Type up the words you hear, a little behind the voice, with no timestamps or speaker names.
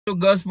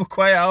gospel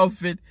choir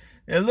outfit.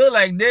 It look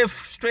like they're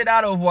straight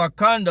out of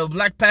Wakanda,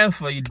 Black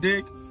Panther, you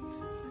dig?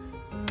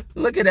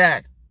 Look at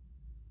that.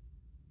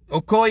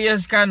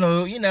 Okoye's kind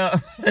of, you know.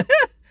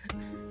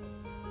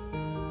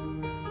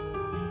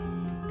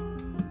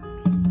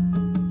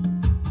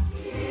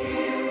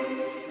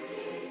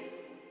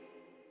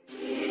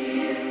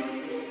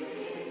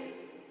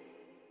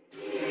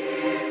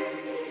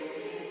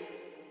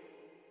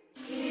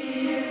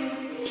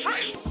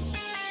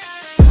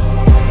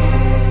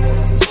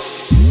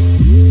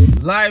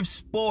 Live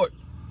sport.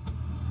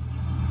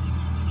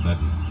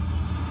 Daddy.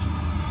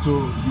 So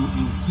you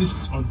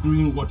insist on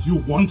doing what you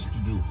want to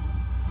do.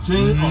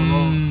 Saying Daddy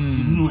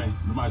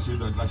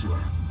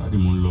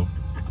Monlo.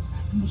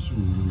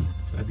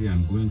 Daddy,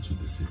 I'm going to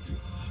the city.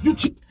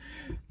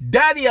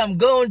 Daddy, I'm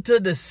going to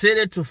the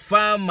city to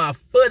find my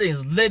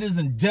footings. Ladies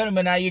and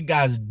gentlemen, how you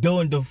guys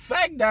doing? The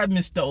fact that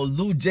Mr.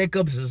 Olu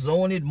Jacobs is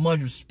on it,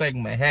 much respect,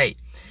 man. Hey,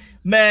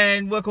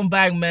 man, welcome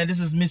back, man.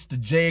 This is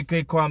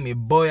MisterJaay. Call me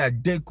boy. I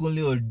did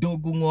Kunle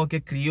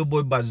Odogunwoke Kriyo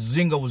boy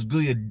Bazinga was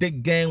good. Your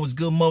dick gang was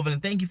good, Marvin.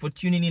 And thank you for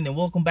tuning in and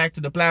welcome back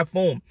to the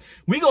platform.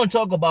 We're gonna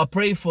talk about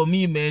Pray For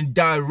Me, man.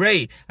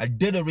 Darey. I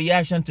did a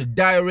reaction to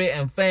Darey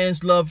and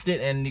fans loved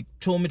it and they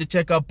told me to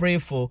check out Pray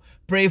For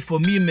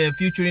Me, man,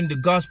 featuring the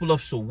gospel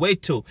of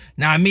Soweto.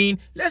 Now, I mean,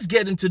 let's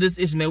get into this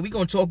issue, man. We're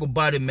gonna talk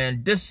about it,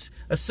 man. This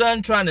a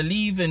son trying to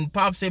leave and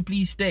Pop said,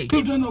 please stay.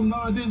 Children of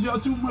nowadays, you are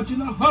too much in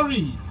a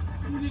hurry.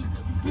 Be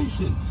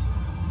patient.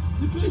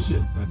 Be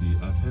patient. Daddy,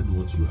 I've heard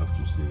what you have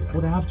to say.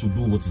 But I have to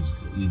do what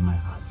is in my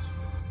heart.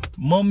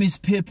 Mommy's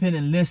peeping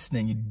and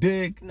listening, you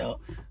dig?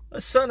 No.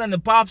 A son and the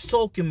Pop's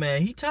talking,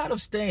 man. He tired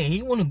of staying.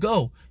 He want to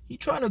go. He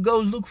trying to go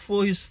look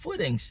for his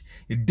footings.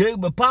 You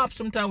dig? But Pop,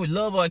 sometimes we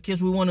love our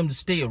kids. We want them to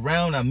stay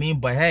around. I mean,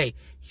 but hey,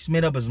 he's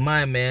made up his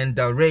mind, man.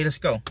 Darey, let's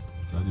go.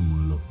 Daddy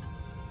Mullo.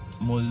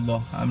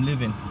 Mullo, I'm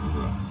living.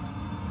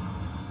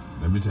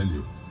 Let me tell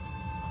you.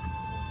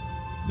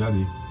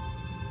 Daddy.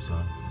 Sir,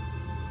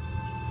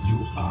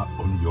 you are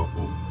on your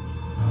own.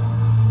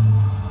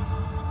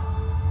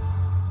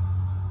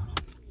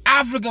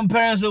 African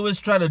parents always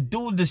try to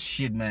do this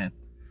shit, man.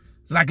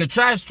 Like a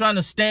child's trying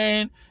to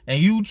stand and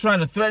you trying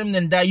to threaten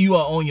them that you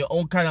are on your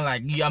own, kind of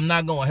like, I'm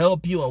not going to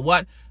help you or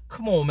what.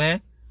 Come on,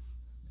 man.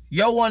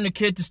 Y'all want the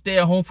kid to stay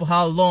at home for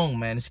how long,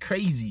 man? It's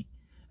crazy.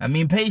 I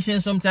mean,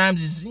 patience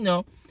sometimes is, you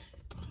know.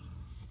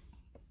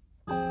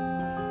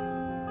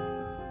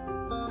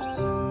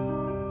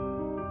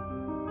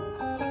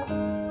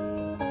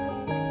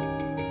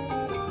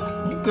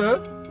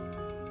 Okay.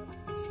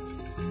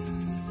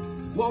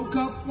 Woke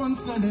up one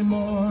Sunday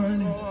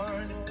morning,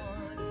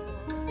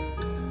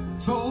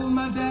 told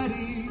my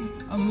daddy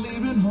I'm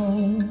leaving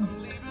home.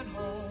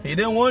 He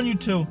didn't want you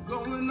to.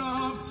 Going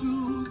off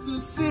to the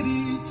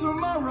city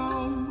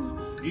tomorrow,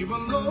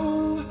 even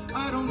though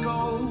I don't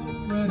know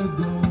where to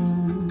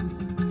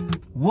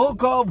go.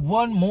 Woke up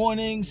one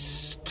morning,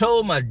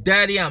 told my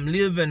daddy I'm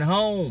leaving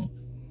home.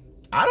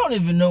 I don't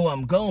even know where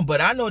I'm going,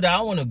 but I know that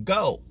I want to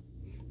go.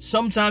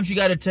 Sometimes you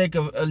got to take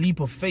a leap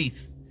of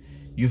faith.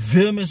 You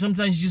feel me?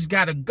 Sometimes you just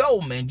got to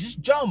go, man.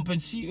 Just jump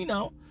and see, you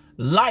know,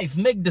 life.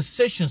 Make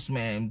decisions,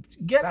 man.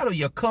 Get out of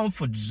your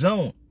comfort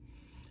zone.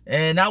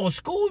 And I was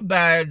schooled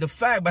by the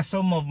fact by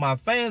some of my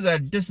fans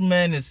that this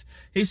man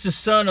he's the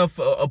son of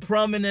a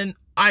prominent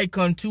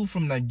icon too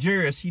from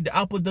Nigeria. See, the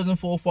apple doesn't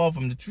fall far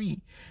from the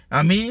tree.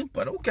 I mean,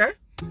 but okay.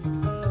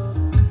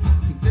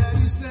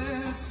 Daddy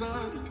said,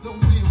 son, don't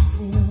be a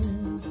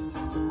fool.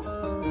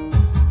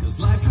 'Cause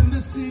life in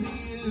the city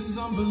is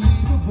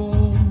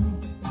unbelievable.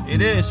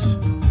 It is.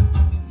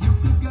 You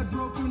could get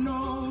broken,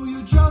 no,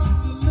 you're just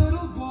a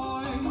little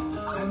boy,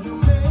 and you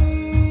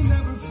may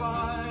never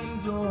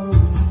find your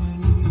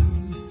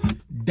way.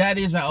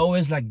 Daddies are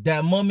always like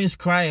that. Mommy's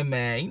crying,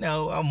 man. You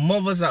know, our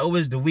mothers are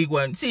always the weak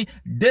one. See,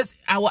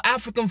 our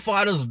African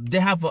fathers, they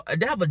have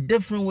a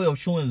different way of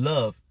showing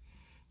love.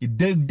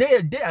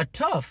 They are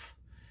tough.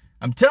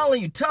 I'm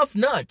telling you, tough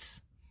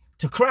nuts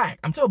to crack.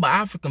 I'm talking about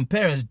African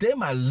parents. They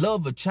might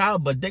love a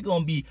child, but they're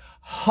going to be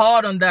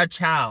hard on that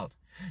child.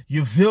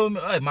 You feel me?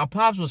 Like, my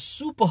pops was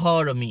super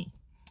hard on me.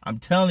 I'm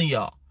telling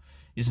y'all.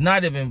 It's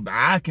not even,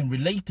 I can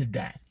relate to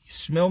that. You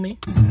smell me?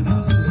 And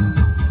I said,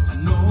 I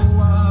know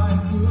I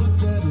could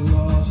get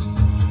lost.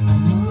 I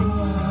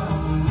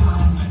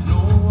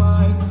know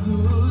I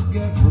could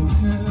get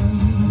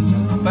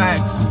broken.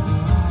 Facts.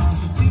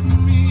 Forgive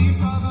me,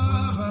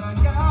 Father, but I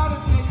gotta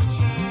take a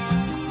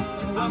chance.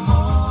 I'm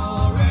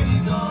already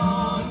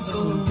gone, so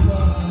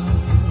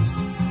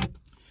lost.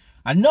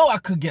 I know I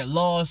could get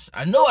lost.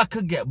 I know I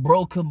could get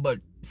broken, but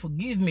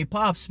forgive me,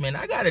 Pops, man.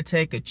 I gotta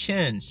take a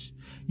chance.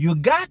 You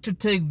got to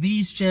take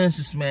these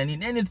chances, man.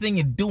 In anything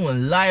you do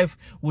in life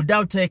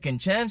without taking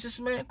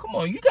chances, man, come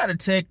on, you gotta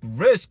take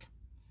risk.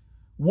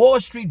 Wall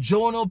Street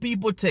Journal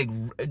people take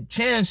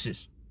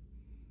chances.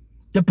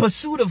 The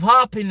Pursuit of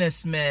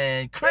Happiness,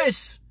 man.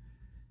 Chris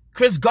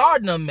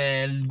Gardner,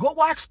 man. Go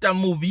watch that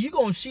movie. You're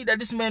gonna see that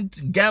this man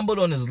gambled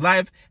on his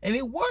life and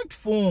it worked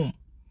for him.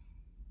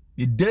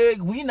 You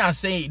dig? We not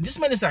saying, this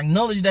man is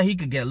acknowledging that he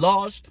could get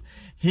lost,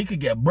 he could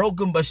get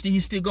broken, but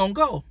he's still gonna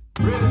go.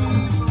 Pray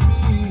for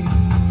me,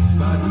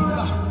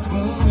 Badura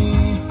for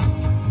me.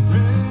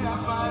 Pray I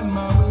find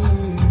my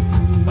way.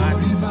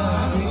 Body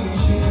by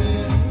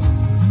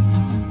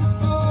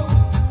oh,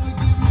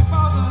 forgive me,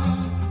 Father,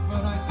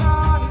 but I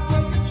gotta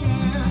take a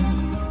chance.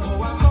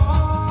 Oh, I'm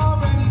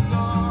already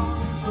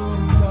gone so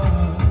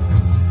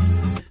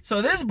lost. So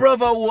this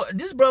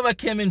brother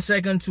came in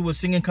second to a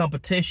singing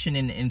competition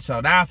in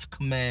South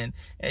Africa, man.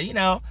 And you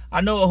know,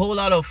 I know a whole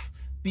lot of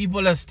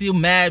people are still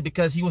mad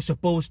because he was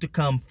supposed to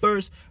come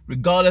first.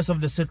 Regardless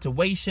of the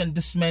situation,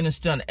 this man is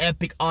still an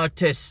epic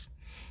artist.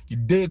 You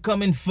did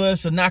come in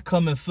first or not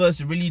coming first,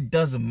 it really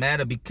doesn't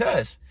matter,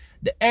 because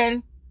the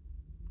end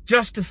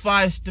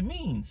justifies the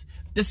means.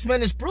 This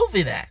man is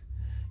proving that.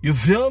 You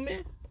feel me?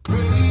 Pray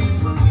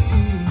for me,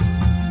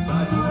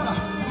 Badura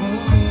for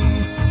me.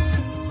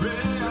 Pray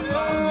I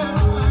find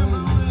my way.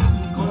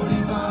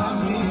 Body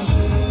by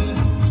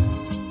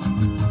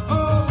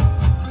oh,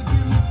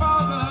 forgive me,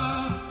 Father,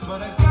 but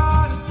I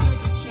gotta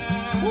take a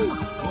chance.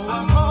 Oh,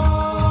 I'm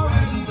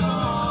already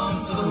gone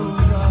so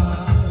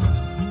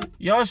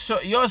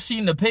lost. Y'all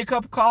seen the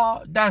pickup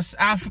car? That's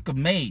Africa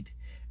made.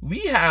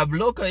 We have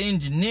local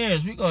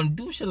engineers. We gonna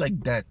do shit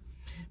like that.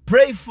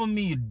 Pray for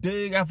me, you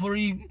dig?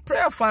 Pray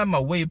I find my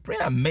way. Pray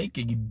I make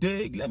it, you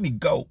dig? Let me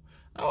go.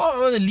 I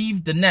want to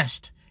leave the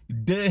nest. You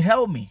dig?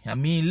 Help me. I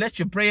mean, let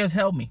your prayers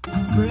help me.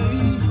 Pray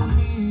for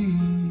me.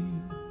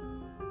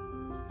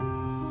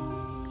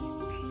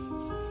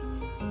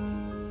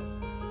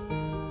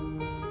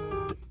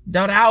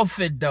 That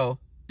outfit though,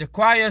 the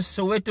choir,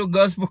 Soweto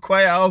gospel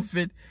choir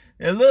outfit,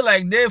 it look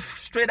like they're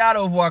straight out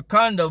of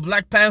Wakanda,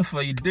 Black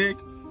Panther, you dig?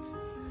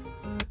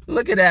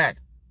 Look at that.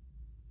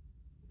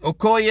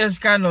 Okoye's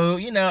kind of,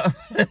 you know.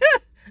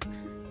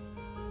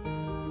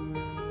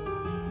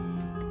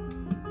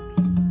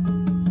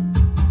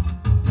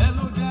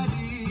 Hello,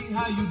 Daddy,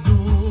 how you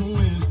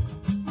doing?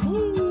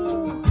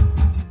 Ooh.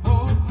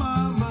 Hope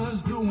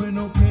Mama's doing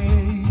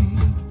okay.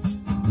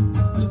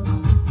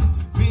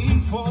 Been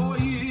 4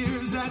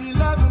 years and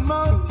 11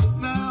 months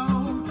now.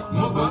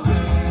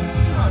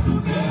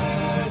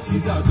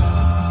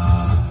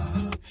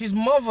 His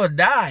mother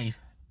died.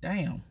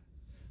 Damn.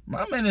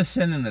 My man is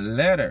sending a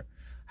letter.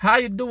 How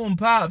you doing,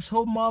 Pops?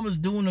 Hope Mama's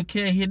doing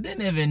okay. He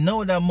didn't even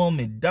know that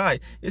moment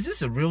died. Is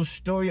this a real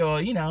story or,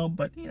 you know,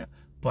 but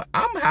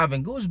I'm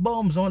having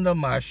goosebumps under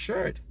my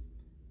shirt.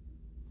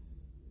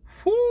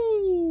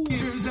 Whoo.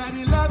 Years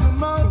and 11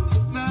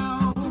 months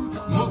now.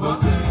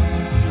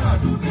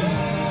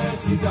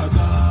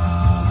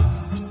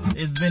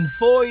 It's been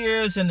 4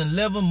 years and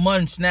 11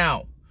 months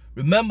now.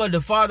 Remember,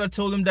 the father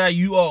told him that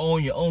you are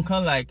on your own,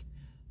 kind of like,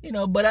 you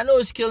know, but I know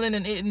it's killing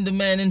and eating the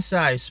man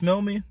inside.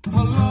 Smell me?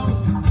 Hello,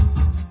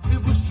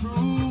 it was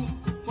true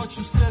what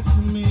you said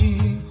to me.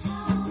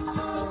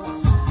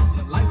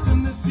 The life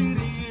in the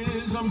city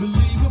is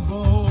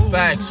unbelievable.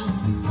 Facts.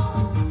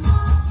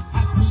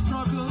 Had to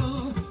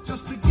struggle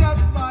just to get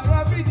by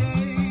every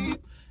day.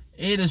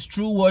 It is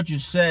true what you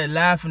said.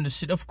 Life in the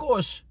city. Of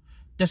course,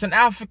 there's an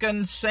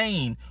African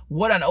saying,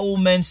 what an old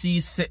man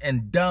sees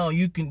sitting down,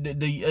 you can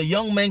a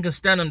young man can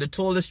stand on the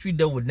tallest tree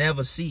they would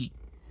never see.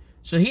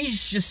 So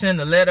he's just sent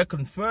a letter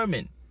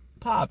confirming,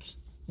 Pops,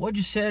 what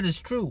you said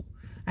is true.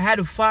 I had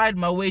to fight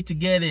my way to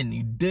get in,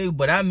 you dig,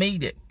 but I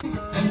made it. And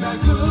I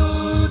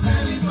could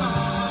barely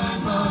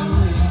find my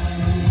way.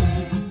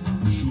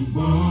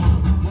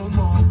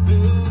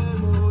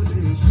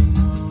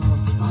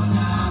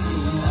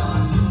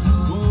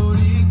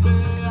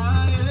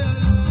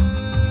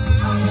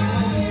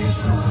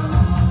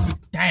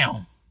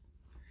 Damn.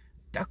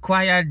 That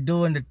choir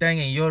doing the thing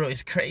in Europe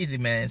is crazy,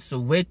 man.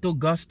 Soweto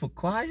gospel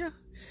choir?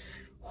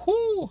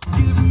 Whoo.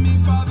 Give me,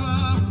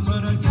 Father,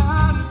 but I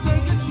gotta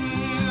take a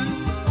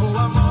chance. Oh,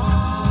 I'm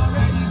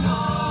already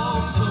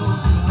gone, so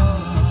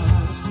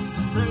just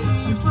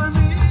pray for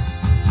me.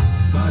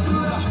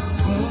 Badura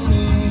for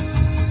me.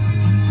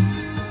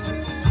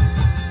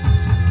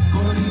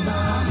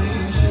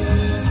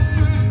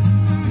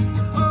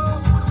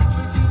 Oh,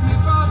 forgive me,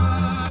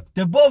 Father.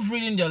 They're both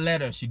reading their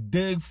letters. You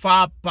dig?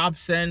 Pop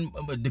sent,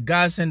 the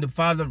guy sent, the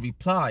father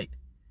replied.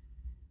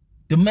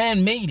 The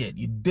man made it.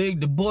 You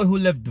dig? The boy who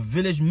left the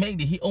village made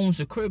it. He owns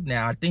a crib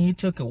now. I think he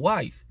took a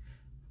wife.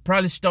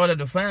 Probably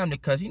started a family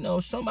because, you know,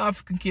 some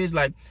African kids,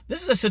 like,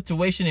 this is a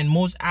situation in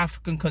most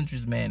African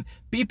countries, man.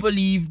 People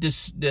leave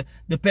the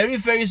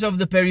peripheries of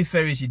the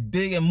peripheries, you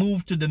dig, and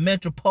move to the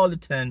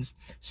metropolitan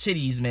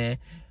cities, man.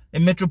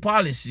 And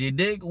metropolis, you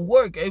dig?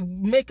 Work,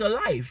 make a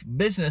life,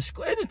 business,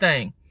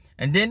 anything.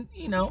 And then,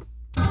 you know.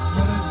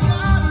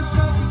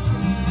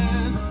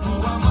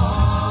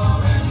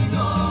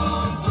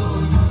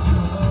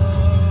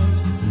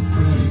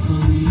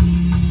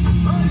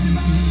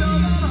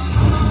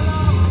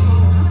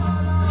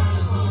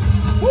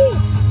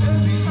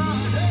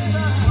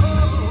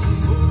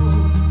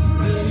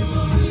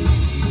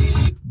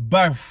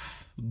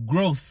 Birth,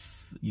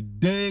 growth, you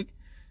dig?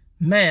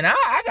 Man,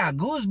 I got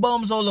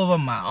goosebumps all over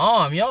my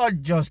arm. Y'all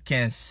just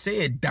can't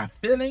say it. That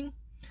feeling,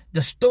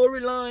 the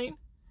storyline,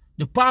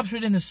 the pops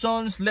reading his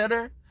son's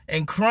letter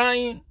and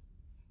crying.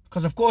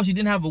 Because, of course, he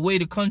didn't have a way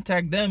to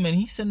contact them. And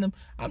he sent them,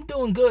 I'm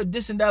doing good,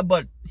 this and that.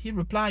 But he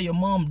replied, your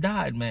mom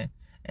died, man.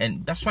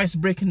 And that's why it's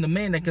breaking the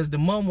man, because the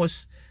mom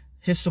was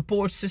his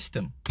support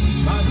system.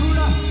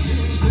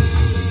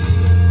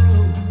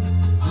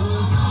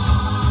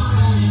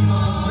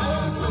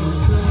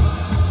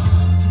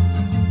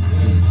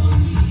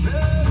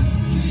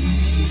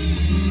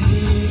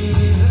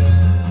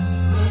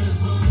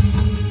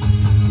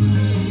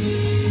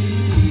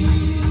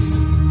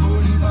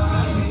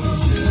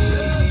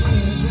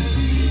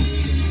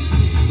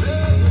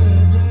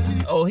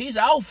 Oh, his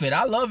outfit.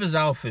 I love his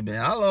outfit,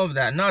 man. I love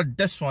that. Not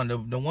this one, the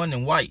one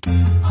in white.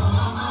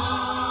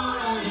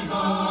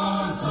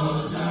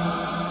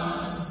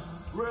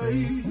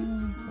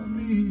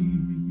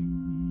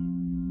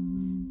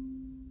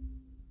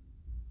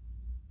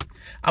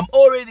 I'm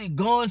already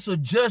gone, so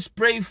just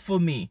pray for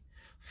me.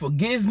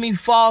 Forgive me,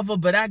 Father,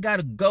 but I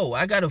gotta go.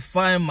 I gotta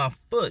find my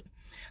foot.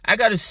 I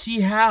gotta see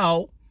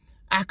how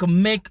I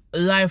can make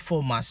life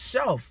for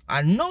myself.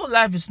 I know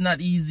life is not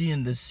easy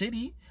in the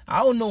city.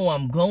 I don't know where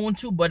I'm going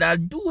to, but I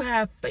do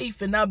have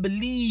faith and I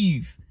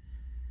believe.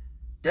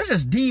 This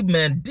is deep,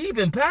 man. Deep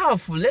and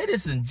powerful.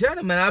 Ladies and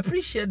gentlemen, I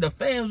appreciate the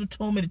fans who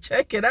told me to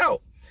check it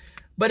out.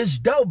 But it's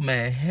dope,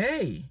 man.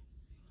 Hey.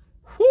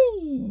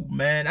 Whoo,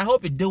 man. I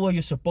hope you do what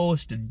you're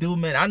supposed to do,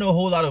 man. I know a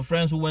whole lot of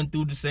friends who went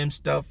through the same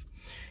stuff.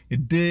 You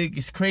dig?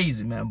 It's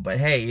crazy, man. But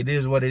hey, it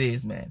is what it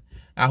is, man.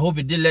 I hope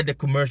you did let the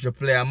commercial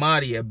play. I'm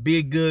out of here.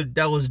 Be good.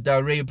 That was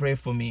Darey. Pray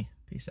for me.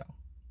 Peace out.